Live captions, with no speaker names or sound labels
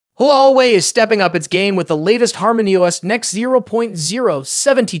Huawei is stepping up its game with the latest HarmonyOS NEXT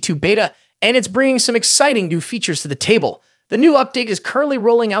 0.072 beta, and it's bringing some exciting new features to the table. The new update is currently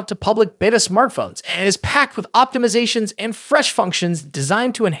rolling out to public beta smartphones and is packed with optimizations and fresh functions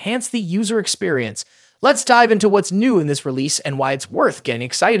designed to enhance the user experience. Let's dive into what's new in this release and why it's worth getting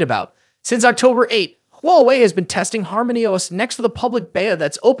excited about. Since October 8, Huawei has been testing HarmonyOS NEXT with a public beta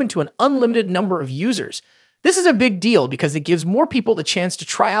that's open to an unlimited number of users. This is a big deal because it gives more people the chance to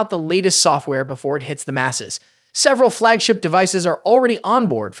try out the latest software before it hits the masses. Several flagship devices are already on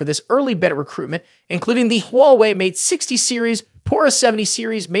board for this early beta recruitment, including the Huawei Mate 60 series, Pora 70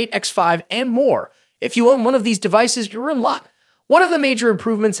 series, Mate X5, and more. If you own one of these devices, you're in luck. One of the major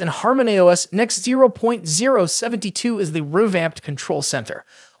improvements in HarmonyOS NEXT 0.072 is the revamped control center.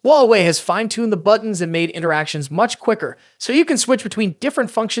 Huawei has fine-tuned the buttons and made interactions much quicker, so you can switch between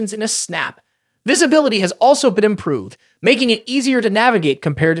different functions in a snap. Visibility has also been improved, making it easier to navigate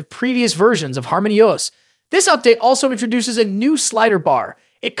compared to previous versions of HarmonyOS. This update also introduces a new slider bar.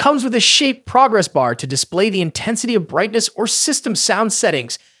 It comes with a shaped progress bar to display the intensity of brightness or system sound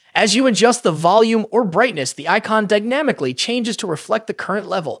settings. As you adjust the volume or brightness, the icon dynamically changes to reflect the current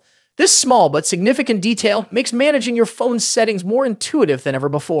level. This small but significant detail makes managing your phone's settings more intuitive than ever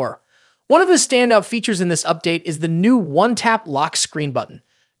before. One of the standout features in this update is the new one-tap lock screen button.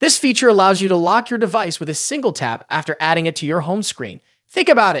 This feature allows you to lock your device with a single tap after adding it to your home screen. Think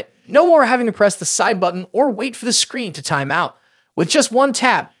about it. No more having to press the side button or wait for the screen to time out. With just one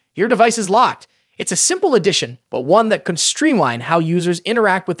tap, your device is locked. It's a simple addition, but one that can streamline how users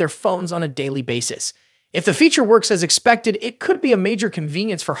interact with their phones on a daily basis. If the feature works as expected, it could be a major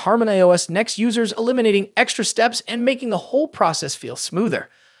convenience for HarmonyOS NEXT users, eliminating extra steps and making the whole process feel smoother.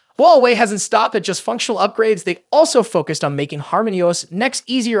 Huawei hasn't stopped at just functional upgrades. They also focused on making HarmonyOS NEXT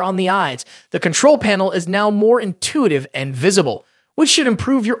easier on the eyes. The control panel is now more intuitive and visible, which should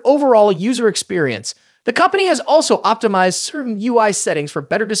improve your overall user experience. The company has also optimized certain UI settings for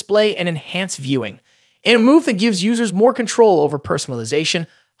better display and enhanced viewing. In a move that gives users more control over personalization,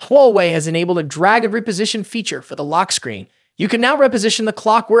 Huawei has enabled a drag and reposition feature for the lock screen. You can now reposition the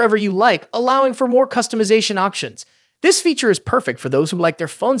clock wherever you like, allowing for more customization options. This feature is perfect for those who like their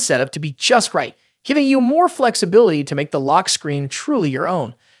phone setup to be just right, giving you more flexibility to make the lock screen truly your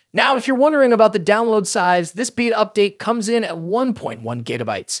own. Now, if you're wondering about the download size, this beta update comes in at 1.1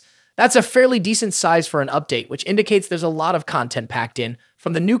 gigabytes. That's a fairly decent size for an update, which indicates there's a lot of content packed in,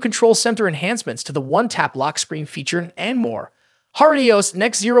 from the new control center enhancements to the one-tap lock screen feature and more. HarmonyOS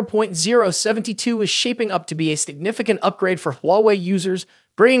NEXT 0.072 is shaping up to be a significant upgrade for Huawei users,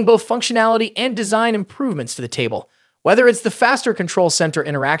 bringing both functionality and design improvements to the table. Whether it's the faster control center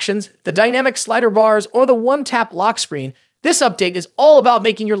interactions, the dynamic slider bars, or the one-tap lock screen, this update is all about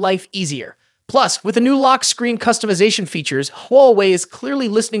making your life easier. Plus, with the new lock screen customization features, Huawei is clearly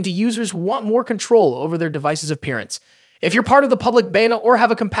listening to users who want more control over their device's appearance. If you're part of the public beta or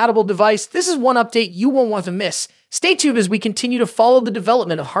have a compatible device, this is one update you won't want to miss. Stay tuned as we continue to follow the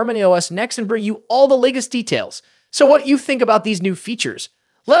development of HarmonyOS NEXT and bring you all the latest details. So what do you think about these new features?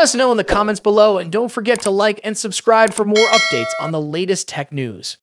 Let us know in the comments below, and don't forget to like and subscribe for more updates on the latest tech news.